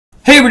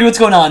Hey everybody, what's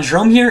going on?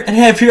 Jerome here, and I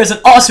have here as an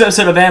awesome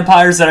episode of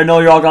Vampires that I know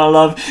you're all gonna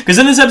love. Because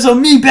in this episode,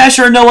 me,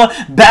 Bashur, and Noah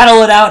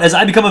battle it out as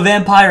I become a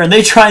vampire and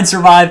they try and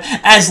survive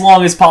as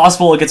long as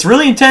possible. It gets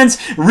really intense,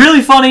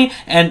 really funny,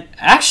 and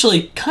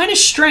actually kind of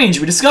strange.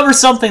 We discover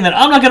something that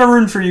I'm not gonna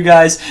ruin for you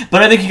guys,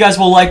 but I think you guys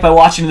will like by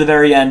watching to the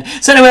very end.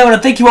 So anyway, I want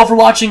to thank you all for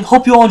watching.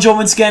 Hope you all enjoy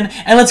once again,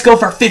 and let's go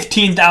for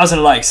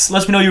 15,000 likes.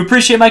 Let me know you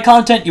appreciate my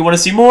content, you want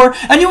to see more,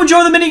 and you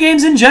enjoy the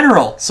minigames in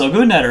general. So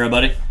good night,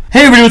 everybody.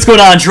 Hey everybody, what's going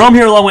on? Jerome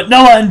here along with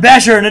Noah and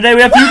Bashur, and today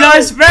we have for you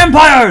guys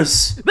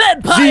Vampires!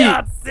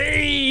 Vampires!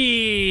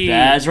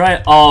 That's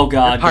right. Oh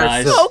god,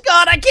 guys. Oh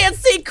god, I can't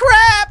see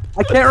crap!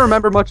 I can't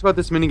remember much about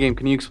this minigame.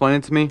 Can you explain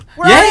it to me?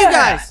 Where are you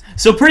guys?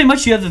 So pretty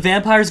much you have the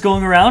vampires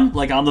going around,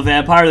 like I'm the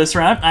vampire this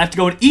round. I have to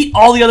go and eat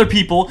all the other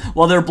people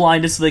while they're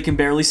blinded so they can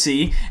barely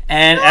see.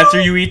 And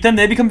after you eat them,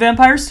 they become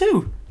vampires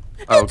too.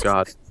 Oh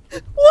god.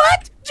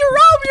 What?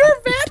 Jerome, you're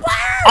a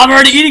vampire? I'm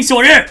already eating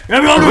someone here!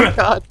 Oh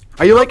god.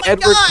 Are you like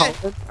Edward God.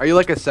 Cullen? Are you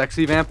like a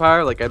sexy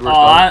vampire, like Edward Oh,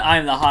 Cullen?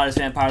 I'm the hottest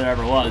vampire there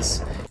ever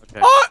was.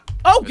 Okay.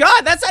 Oh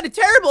god, that sounded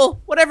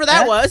terrible. Whatever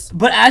that was.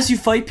 But as you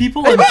fight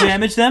people and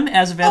damage them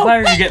as a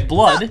vampire, you get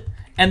blood.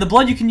 And the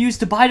blood you can use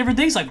to buy different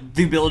things, like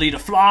the ability to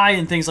fly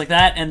and things like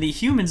that. And the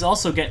humans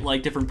also get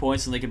like different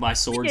points, and they can buy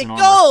swords and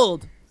armor.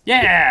 Gold.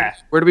 Yeah.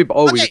 Where do we?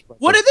 Oh, Okay,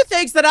 one of the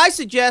things that I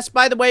suggest,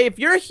 by the way, if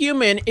you're a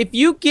human, if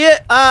you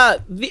get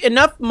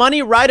enough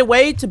money right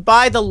away to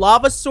buy the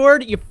lava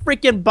sword, you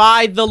freaking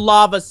buy the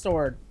lava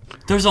sword.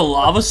 There's a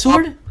lava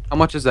sword? How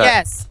much is that?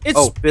 Yes,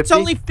 it's 50?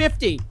 only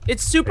 50.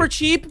 It's super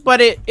cheap, but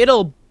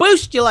it'll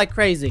boost you like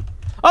crazy.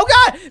 Oh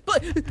god!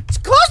 But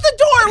close the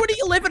door. What do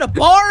you live in a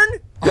barn?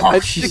 Oh, I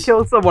need to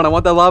kill someone. I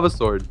want that lava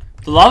sword.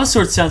 the lava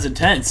sword sounds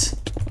intense.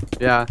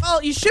 Yeah.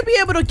 Well, you should be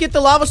able to get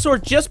the lava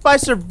sword just by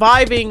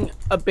surviving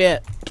a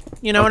bit.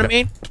 You know what I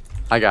mean?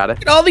 I got it.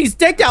 Look at all these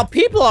decked out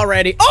people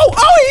already.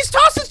 Oh, he's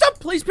tossing stuff.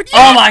 Please pick it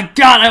Oh up. my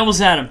god, I almost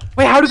had him.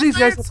 Wait, how do these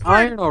guys Iron have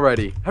iron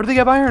already? How do they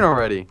have iron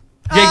already?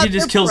 Yeah, you can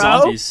just they're kill pro.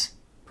 zombies.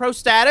 Pro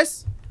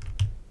status.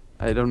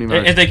 I don't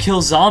even. If they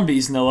kill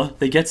zombies, Noah,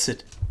 they gets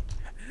it.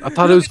 I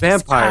thought it was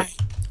vampire.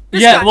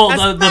 Yeah, well,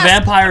 That's the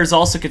vampires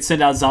also could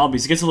send out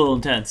zombies. It gets a little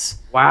intense.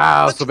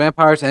 Wow. So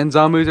vampires and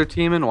zombies are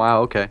teaming.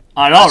 Wow. Okay.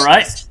 I know,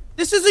 right?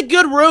 This is a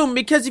good room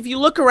because if you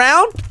look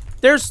around,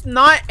 there's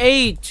not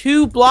a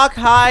 2-block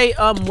high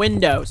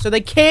window, so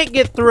they can't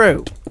get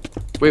through.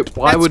 Wait.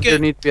 Why That's would there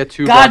good. need to be a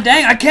 2? God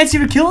dang, I can't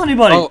seem to kill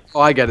anybody. Oh,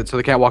 I get it. So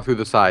they can't walk through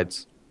the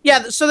sides.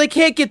 Yeah, so they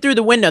can't get through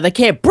the window. They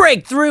can't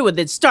break through and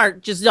then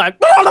start just like.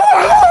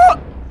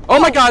 Oh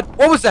my god.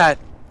 What was that?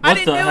 I What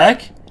didn't the do heck?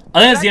 it. I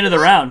think that's the end of the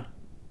round.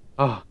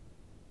 Oh.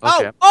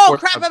 Okay. Oh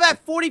crap! I'm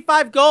at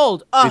 45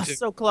 gold. Oh, too.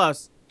 so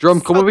close. Drum,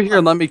 come over here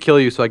and let me kill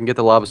you so I can get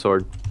the lava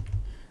sword.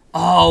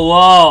 Oh,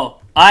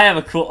 whoa. I have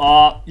a cool...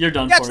 Oh, you're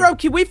done Yeah, for. Jerome,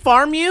 can we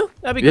farm you?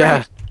 That'd be Yeah.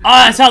 great. Oh,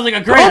 that sounds like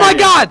a great Oh my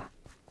idea. god!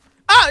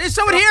 Oh, is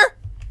someone here?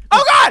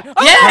 Oh god!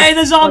 Oh, Yeah, hey,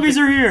 the zombies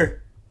are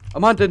here.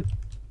 I'm hunting.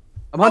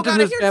 I'm oh hunting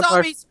god, I this hear vampire.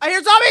 zombies! I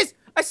hear zombies!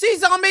 I see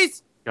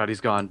zombies! God,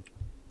 he's gone.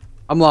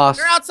 I'm lost.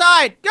 They're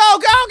outside! Go,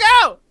 go,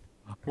 go!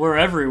 We're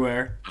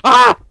everywhere.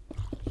 Ah!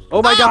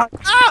 Oh my god!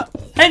 Oh!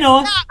 Hey,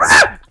 Noah.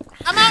 Ah!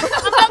 I'm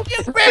out, you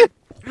bitch!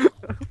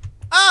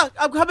 Oh,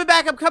 I'm coming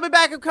back, I'm coming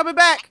back, I'm coming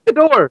back! The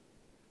door!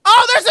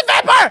 Oh, there's a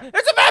vampire!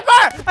 There's a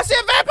vampire! I see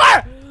a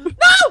vampire!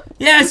 No!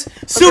 Yes,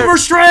 super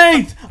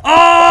strength.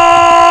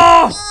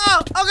 Oh!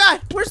 Oh god,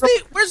 where's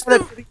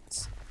the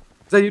Is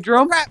that you,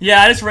 Jerome? crap?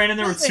 Yeah, I just ran in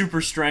there with super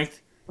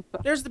strength.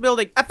 There's the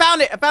building. I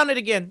found it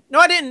again. No,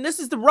 I didn't. This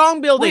is the wrong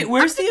building. Wait,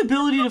 where's the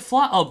ability to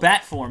fly? Oh,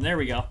 bat form. There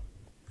we go.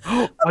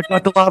 I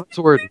got the lava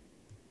sword.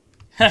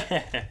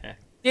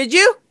 Did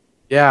you?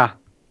 Yeah.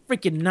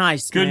 Freaking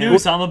nice, Good man.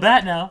 news, I'm a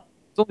bat now.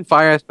 It's only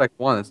fire aspect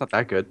 1. It's not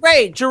that good.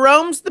 Great,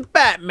 Jerome's the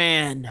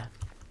Batman.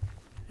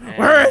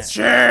 Where is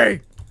she? Hey,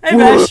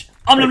 Bash.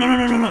 Oh,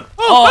 no.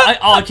 Oh,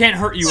 I can't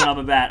hurt you when I'm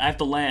a bat. I have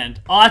to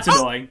land. Oh, that's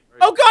annoying.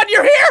 Oh god,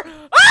 you're here!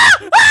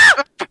 Ah!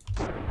 Ah!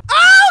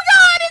 Oh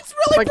god, it's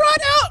really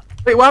brought out!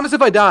 Wait, what happens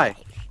if I die?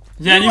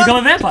 Yeah, and you become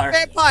a vampire.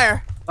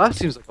 Vampire. Oh, that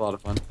seems like a lot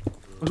of fun.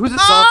 Who's this?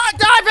 Ah,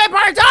 die,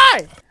 vampire,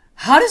 die!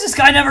 How does this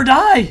guy never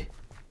die?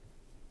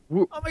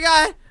 Oh my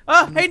god.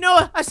 Oh, hey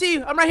Noah, I see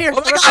you. I'm right here.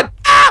 Oh my god!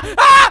 Ah!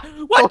 Ah!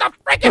 What the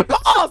freaking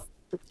balls?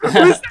 What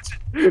is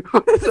that?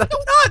 What is that?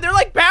 What's going on? They're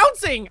like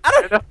bouncing.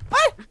 I don't.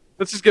 What?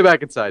 Let's just get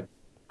back inside.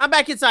 I'm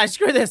back inside.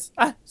 Screw this.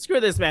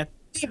 Screw this, man.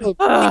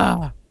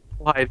 Ah.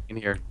 Hide in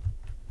here.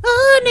 Who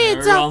There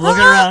needs we a go, I'm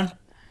looking around.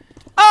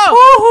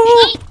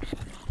 Oh!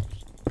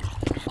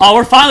 Oh,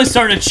 we're finally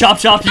starting to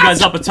chop you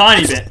guys up a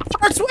tiny bit.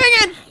 Start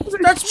swinging!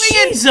 Start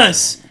swinging!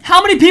 Jesus!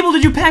 How many people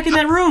did you pack in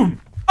that room?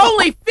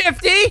 Only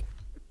 50!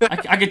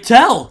 I could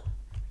tell.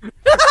 Die!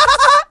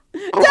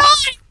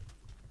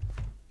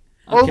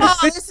 Okay. Oh,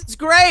 this is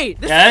great.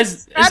 This Yeah, is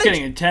it's strategy.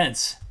 getting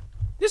intense.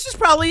 This is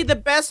probably the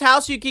best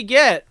house you could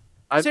get.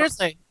 I-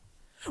 Seriously.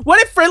 What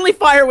if friendly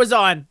fire was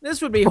on?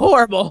 This would be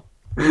horrible.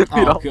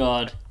 Oh,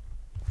 God.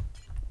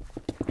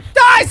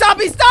 Die,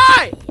 zombies,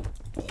 die!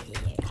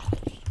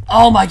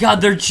 Oh my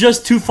god, they're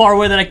just too far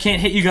away that I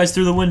can't hit you guys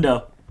through the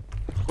window.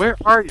 Where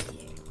are you?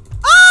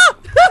 Ah!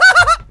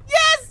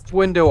 Which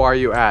window are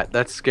you at?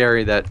 That's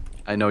scary that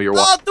I know you're Oh,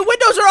 walking. the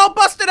windows are all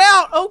busted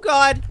out. Oh,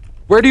 God.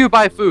 Where do you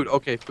buy food?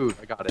 Okay, food.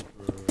 I got it.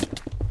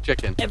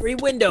 Chicken. Every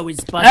window is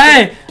busted.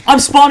 Hey, I'm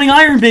spawning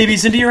iron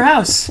babies into your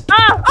house.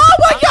 Ah, oh,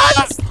 my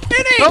God. It's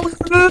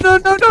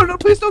spinning. No,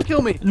 please don't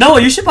kill me. Noah,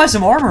 you should buy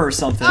some armor or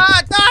something.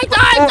 Die,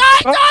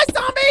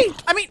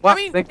 zombie. Wow,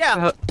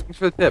 Thanks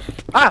for the tip.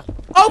 Ah,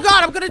 Oh,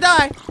 God, I'm going to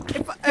die.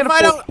 If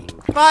I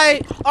don't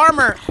buy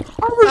armor.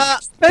 armor's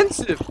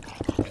expensive.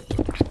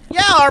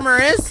 Yeah,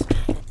 armor is.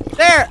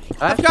 There.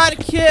 Huh? I've got a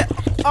kit.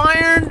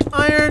 Iron.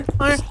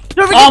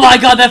 Oh my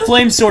god, that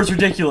flame sword's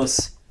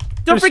ridiculous.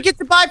 Don't forget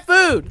to buy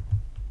food.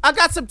 I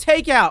got some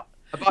takeout.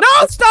 bought-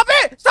 No, stop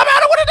it! Stop it! I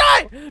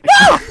don't want to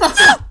die!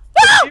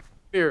 No!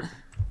 Here.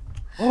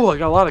 Oh, I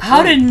got a lot of.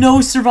 How coins. did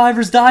no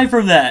survivors die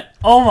from that?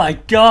 Oh my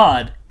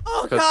god.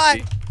 Oh,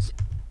 God.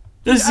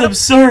 This is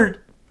absurd.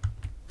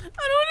 I don't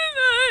want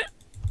to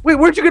die. Wait,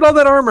 where'd you get all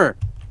that armor?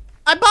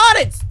 I bought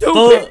it,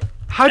 stupid!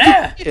 How'd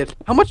Yeah. you get it?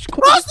 How much?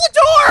 Close the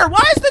door!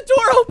 Why is the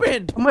door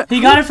open?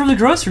 He got it from the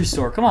grocery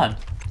store. Come on.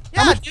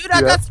 Yeah, much dude, do I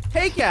you got have? some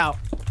takeout.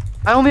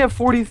 I only have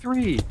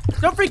 43.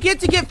 Don't forget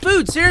to get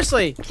food,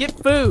 seriously. Get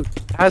food.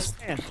 Has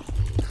Man.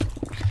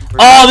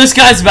 Oh, this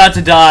guy's about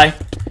to die.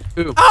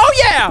 food. Oh,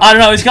 yeah! I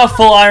don't know. He's got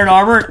full iron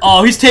armor.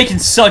 Oh, he's taking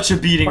such a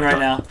beating right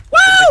now.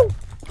 Woo!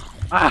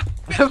 Ah,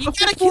 You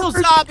gotta kill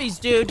zombies,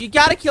 dude. You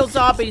gotta kill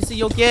zombies so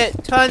you'll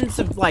get tons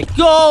of, like,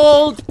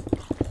 gold.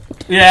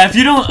 Yeah, if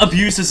you don't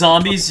abuse the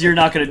zombies, you're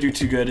not gonna do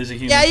too good as a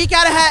human. Yeah, you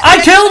gotta have...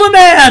 I killed a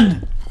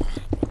man!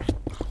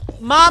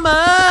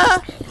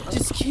 Mama!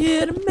 Just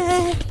killed a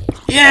man.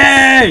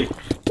 Yay!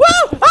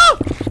 Woo! Oh!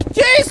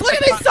 Jeez, look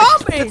at these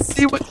zombies! Let's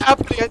see what's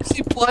happening. I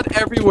see blood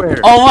everywhere.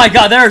 Oh my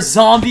god, there are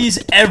zombies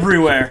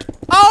everywhere.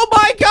 Oh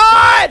my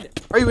god!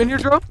 Are you in here,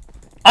 Jerome?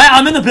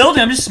 I'm in the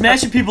building. I'm just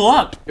smashing people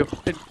up. I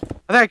think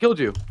I killed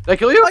you. Did I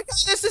kill Oh you? my god,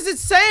 this is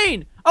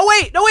insane! Oh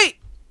wait, no wait!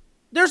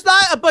 There's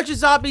not a bunch of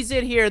zombies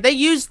in here. They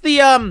used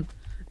the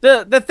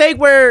thing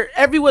where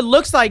everyone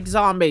looks like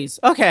zombies.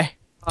 Okay.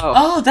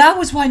 Oh, that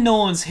was why no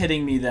one's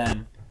hitting me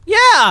then.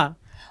 Yeah!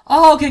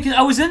 Oh, okay, because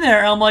I was in there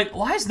and I'm like,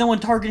 why is no one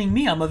targeting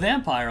me? I'm a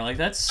vampire. Like,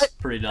 that's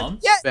pretty dumb.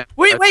 Yeah!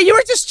 Wait, you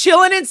were just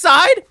chilling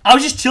inside? I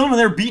was just chilling and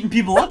they were beating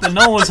people up and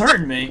no one was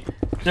hurting me.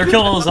 They're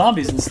killing all the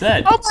zombies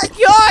instead. Oh my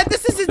god,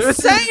 this is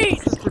insane!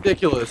 This is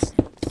ridiculous.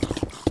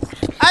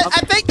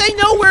 I think they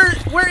know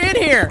we're in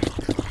here.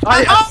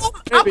 I'm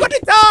I'm gonna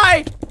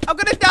die! I'm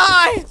gonna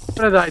die!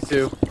 gonna die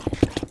too.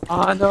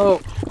 Oh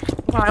no.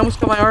 I almost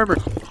got my armor.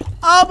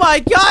 Oh my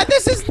god,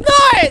 this is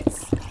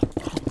nuts!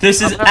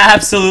 This is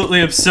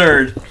absolutely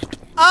absurd.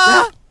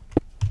 Got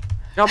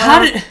my How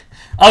armor. did...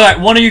 Alright,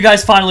 one of you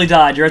guys finally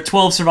died. You're at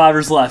 12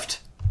 survivors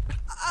left.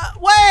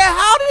 Wait,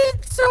 how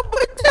did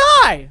someone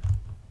die?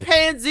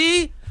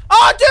 Pansy?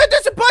 Oh, dude,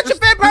 there's a bunch of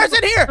vampires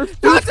in here!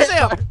 Tons of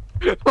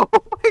them! Oh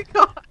my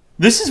god.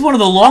 This is one of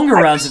the longer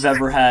rounds I've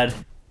ever had.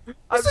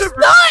 This is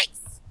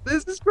nuts!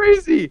 This is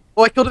crazy.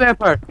 Oh, I killed a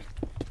vampire.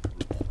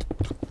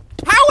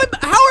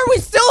 How are we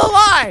still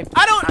alive?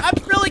 I'm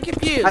really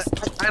confused.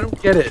 I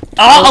don't get it.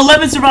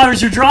 11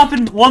 survivors. You're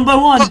dropping one by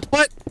one.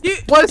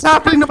 What is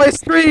happening to my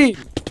screen?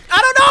 I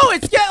don't know,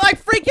 it's getting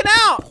like freaking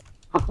out.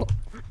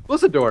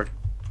 Close the door.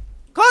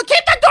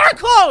 Keep the door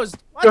closed!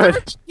 Why Good.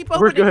 don't you keep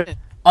We're opening good. it?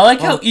 I like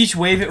how each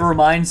wave it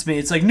reminds me.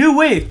 It's like, new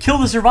wave, kill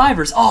the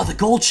survivors. Oh, the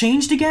goal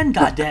changed again?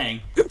 God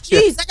dang.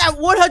 Jeez, I got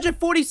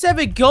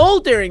 147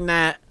 gold during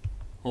that.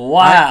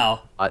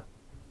 Wow.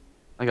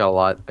 I got a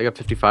lot. I got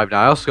 55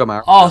 now. I also got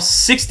my. Oh,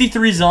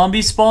 63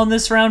 zombies spawned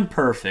this round?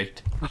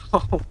 Perfect.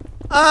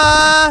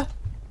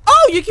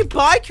 Oh, you can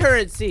buy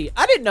currency.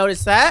 I didn't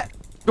notice that.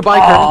 Goodbye,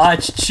 Oh,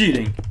 Curtis. that's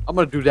cheating. I'm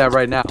gonna do that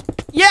right now.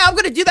 Yeah, I'm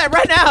gonna do that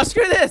right now.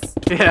 Screw this.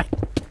 Yeah.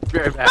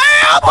 Very bad.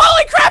 Bam!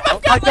 Holy crap! I've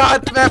Oh my got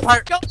god, the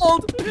vampire.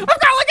 gold. I've got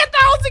like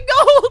 1,000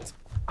 gold.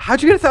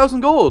 How'd you get 1,000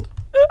 gold?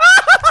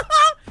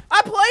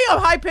 I play on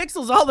high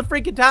pixels all the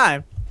freaking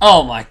time.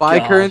 Oh my Buy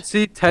god.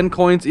 currency, 10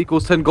 coins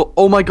equals 10 gold.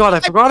 Oh my god, I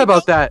forgot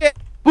about that.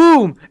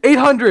 Boom!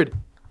 800!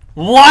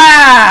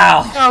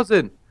 Wow!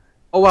 1,000!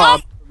 Oh wow,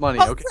 I'm money.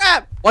 Oh Okay.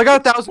 crap! Well, I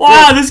got 1,000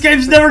 Wow, gold. this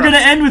game's never gonna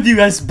end with you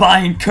guys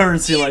buying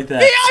currency like that.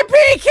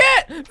 VIP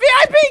kit!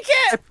 VIP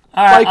kit!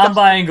 Alright, Like- I'm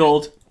buying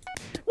gold.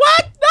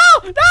 What?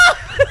 No!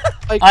 No!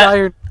 Like I-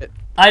 iron.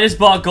 I just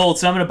bought gold,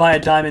 so I'm gonna buy a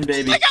diamond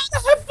baby. I got a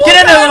full Get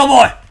in there, diamond- little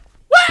boy!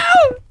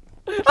 Wow!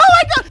 Oh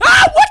my god!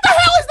 Ah! What the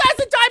hell is that?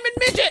 It's a diamond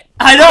midget!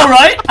 I know,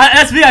 right?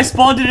 That's me, I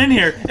spawned it in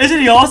here. Isn't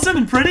he awesome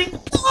and pretty?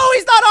 Oh,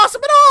 he's not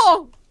awesome at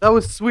all! That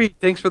was sweet.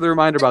 Thanks for the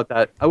reminder about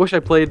that. I wish I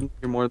played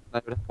here more.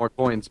 I would have more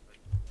coins.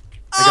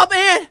 Oh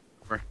man!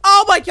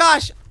 Oh my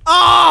gosh!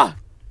 Oh!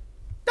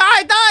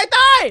 Die! Die!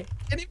 Die!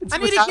 I need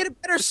to get a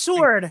better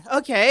sword.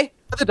 Okay. I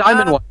have the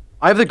diamond one.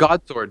 I have the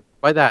god sword.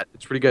 Buy that.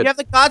 It's pretty good. You have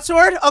the god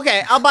sword?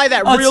 Okay, I'll buy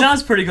that Oh, it real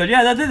sounds pretty good.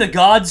 Yeah, that's the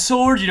god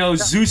sword, you know,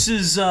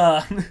 Zeus's,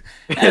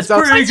 that's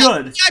sounds- pretty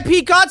good.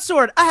 VIP god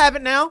sword. I have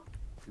it now.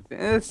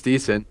 It's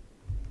decent.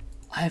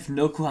 I have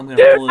no clue how I'm gonna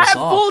Dude, pull I this have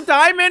full off.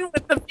 diamond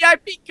with the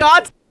VIP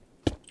god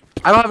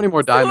I don't have any more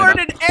sword diamond.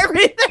 and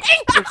everything.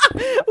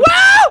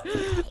 Wow!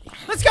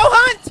 Let's go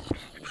hunt!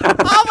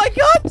 Oh my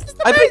god, this is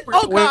I think we're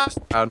Oh, gonna win God. this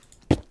round.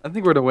 I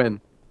think we're gonna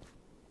win.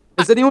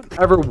 Has anyone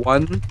ever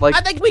won? Like,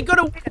 I think we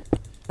gonna win.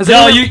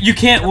 No, you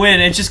can't win.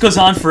 It just goes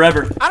on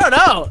forever. I don't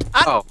know.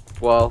 Oh,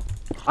 well,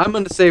 I'm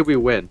gonna say we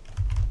win.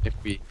 If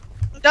we.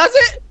 Does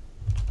it?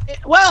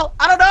 Well,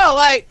 I don't know.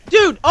 Like,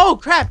 dude. Oh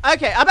crap.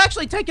 Okay, I'm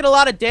actually taking a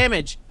lot of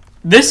damage.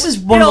 This is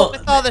one of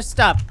With all this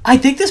stuff. I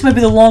think this might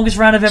be the longest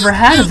round I've ever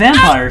had of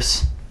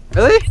vampires.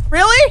 Really?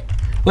 Really?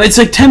 Well, it's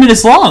like 10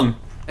 minutes long.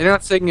 And you're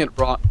not saying it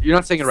wrong. You're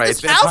not saying it right.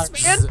 This It's house,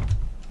 vampires. man.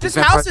 This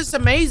house is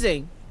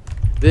amazing.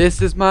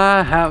 This is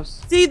my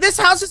house. See, this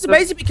house is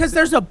amazing because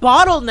there's a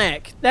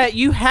bottleneck that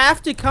you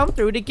have to come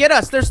through to get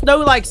us. There's no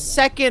like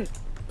second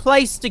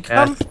place to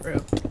come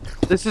through.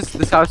 This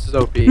house is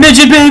OP.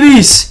 Midget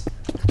babies!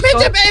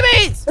 Midget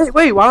babies!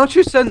 Wait, why don't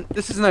you send?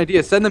 This is an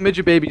idea. Send the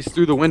midget babies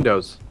through the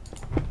windows.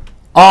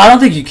 Oh, I don't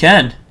think you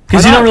can.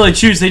 Because Why you not? don't really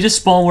choose. They just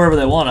spawn wherever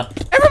they want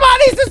to.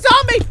 Everybody's a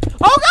zombie!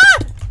 Oh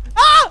god!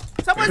 Ah!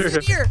 Someone's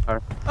in here!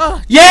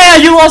 Oh, Yeah,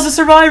 you lost a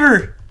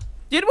survivor!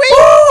 did we? Woo!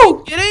 Are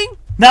you kidding?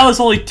 Now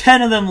there's only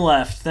 10 of them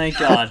left. Thank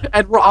God.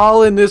 And we're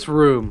all in this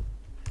room.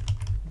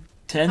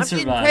 10 I'm getting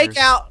survivors.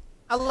 takeout.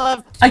 I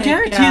love I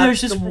guarantee takeout.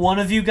 there's just one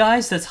of you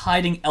guys that's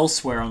hiding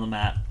elsewhere on the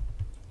map.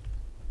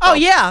 Oh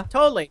yeah,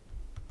 totally.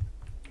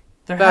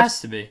 There That's-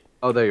 has to be.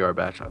 Oh, there you are,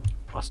 Batch. I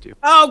lost you.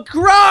 Oh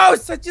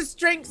gross! I just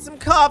drank some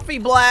coffee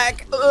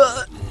black.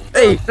 Ugh.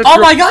 Hey. Oh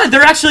my God,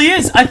 there actually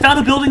is! I found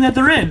a building that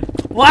they're in.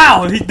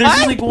 Wow, there's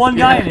just like one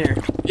guy in here.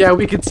 Yeah,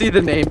 we can see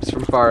the names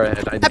from far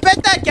ahead. I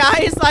bet that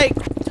guy is like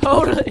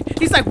totally.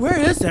 He's like, where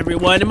is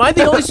everyone? Am I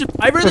the only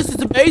survivor? This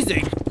is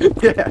amazing.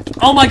 Yeah.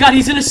 Oh my God,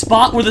 he's in a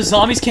spot where the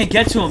zombies can't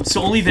get to him,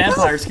 so only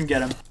vampires can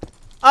get him.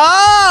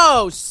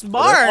 Oh,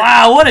 smart.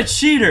 Wow, what a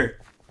cheater!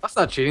 That's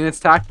not cheating. It's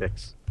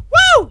tactics.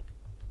 Woo!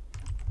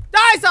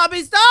 Die,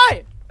 zombies,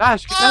 die!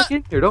 Bash, get back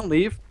in here. Don't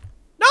leave.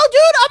 No,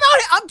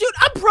 dude,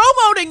 I'm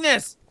promoting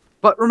this.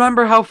 But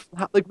remember how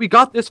like we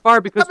got this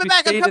far because Coming we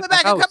back, I'm stayed coming in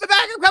back, the I'm house. coming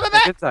back, I'm coming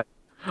back. Inside.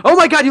 Oh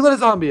my God! You let a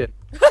zombie in.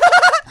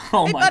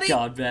 Oh Hey, my buddy.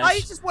 God, Oh, Bash.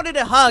 he just wanted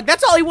a hug.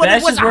 That's all he wanted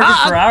Bash was is a working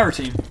hug. for our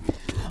team.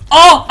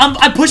 Oh,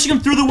 I'm pushing him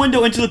through the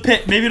window into the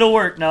pit. Maybe it'll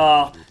work.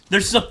 No,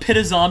 there's just a pit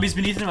of zombies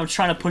beneath him. I'm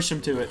trying to push him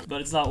to it, but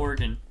it's not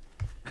working.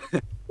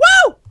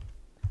 Woo!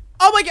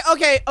 Oh my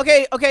God.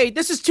 Okay.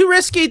 This is too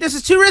risky. This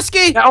is too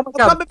risky. Yeah, oh my I'm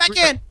God. coming back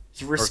in.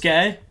 It's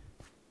risque.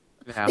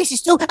 Yeah. This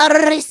is too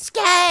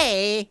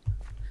risky.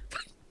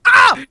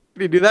 Ah! Can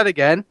you do that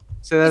again?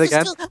 Say that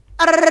again. This is too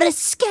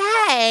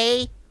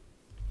risky.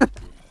 That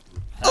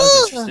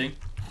was interesting.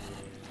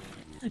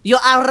 You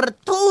are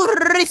too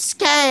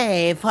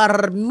risky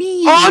for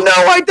me. Oh no!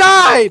 I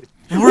died.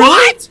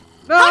 What?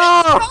 No.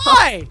 How did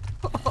you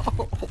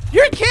die?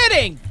 You're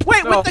kidding.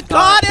 Wait, No, with the I'm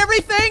god not.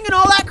 everything and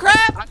all that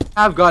crap?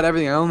 I've got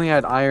everything. I only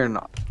had iron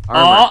armor.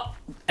 Oh,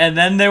 and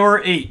then there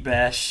were 8,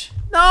 Bash.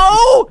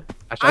 No!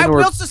 Actually, I know will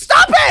where-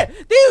 stop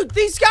it! Dude,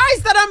 these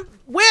guys that I'm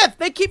with,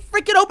 they keep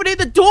freaking opening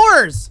the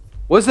doors.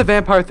 What's the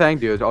vampire thing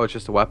do? Oh, it's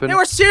just a weapon. They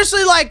were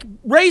seriously like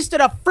raised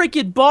in a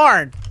freaking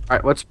barn. All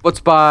right, let's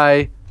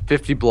buy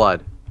 50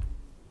 blood.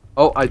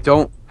 Oh, I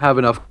don't have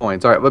enough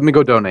coins. All right, let me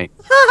go donate.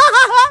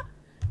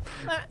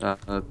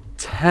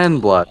 10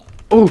 blood.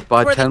 Oh,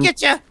 buy That's where 10. they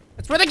get you.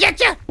 That's where they get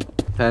you.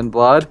 10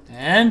 blood.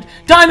 And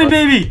Diamond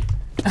Baby!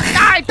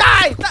 Die,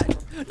 die, die.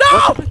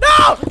 No,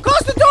 no! Close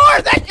the door!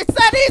 It's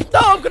that easy! No,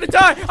 I'm gonna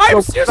die! I'm Yo,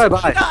 what should seriously I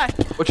gonna buy? die!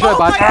 What should I Oh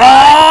buy? my God.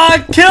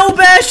 Ah, kill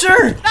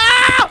Basher!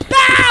 No!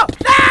 No!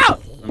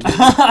 No!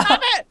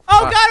 Stop it!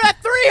 Oh God, I'm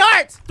at 3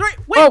 hearts! 3.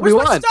 Wait, Oh, where's we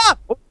my won. stuff?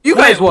 Oh, you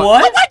Wait, guys won.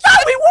 what? Oh my God,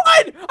 we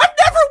won! I've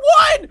never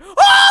won!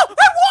 Oh,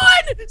 I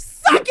won!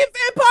 Suck it,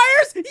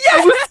 vampires!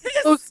 I was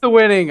Yes! close to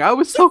winning. I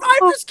was so Survivors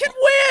close. can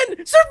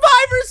win!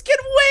 Survivors can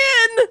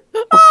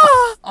win!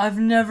 Oh, I've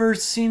never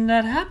seen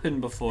that happen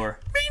before.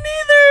 me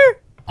neither!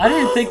 I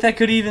didn't think that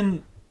could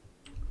even...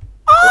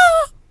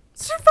 Oh,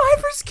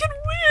 survivors can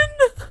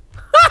win!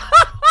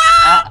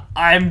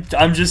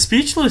 I'm just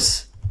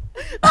speechless.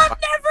 I've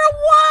never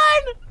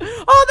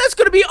won! Oh, that's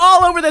gonna be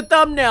all over the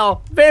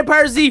thumbnail.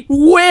 Vampire Z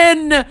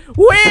win!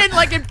 Win!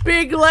 Like in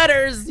big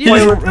letters. You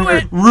It do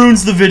it.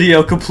 ruins the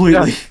video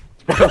completely.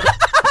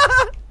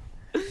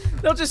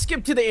 They'll just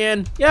skip to the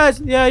end. Yeah,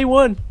 he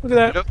won. Look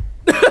at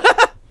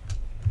that.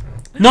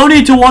 No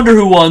need to wonder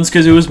who won,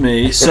 because it was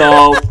me,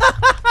 so...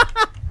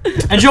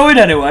 Enjoy it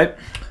anyway.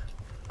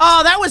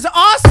 Oh, that was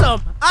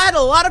awesome! I had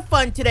a lot of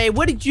fun today.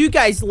 What did you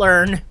guys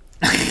learn?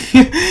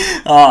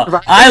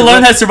 I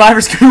learned that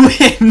survivors can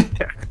win.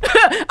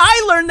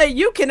 I learned that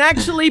you can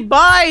actually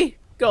buy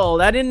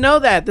gold. I didn't know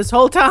that this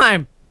whole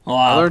time. I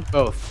Wow. learned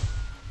both.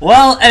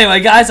 Well,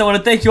 anyway, guys, I want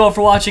to thank you all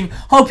for watching.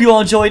 Hope you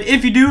all enjoyed.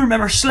 If you do,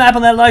 remember, slap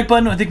on that like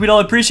button. I think we'd all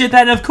appreciate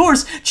that. And, of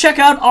course, check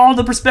out all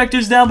the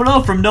perspectives down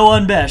below from Noah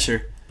and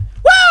Basher.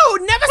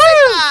 Woo! Never say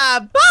bye!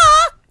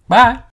 Bye! Bye.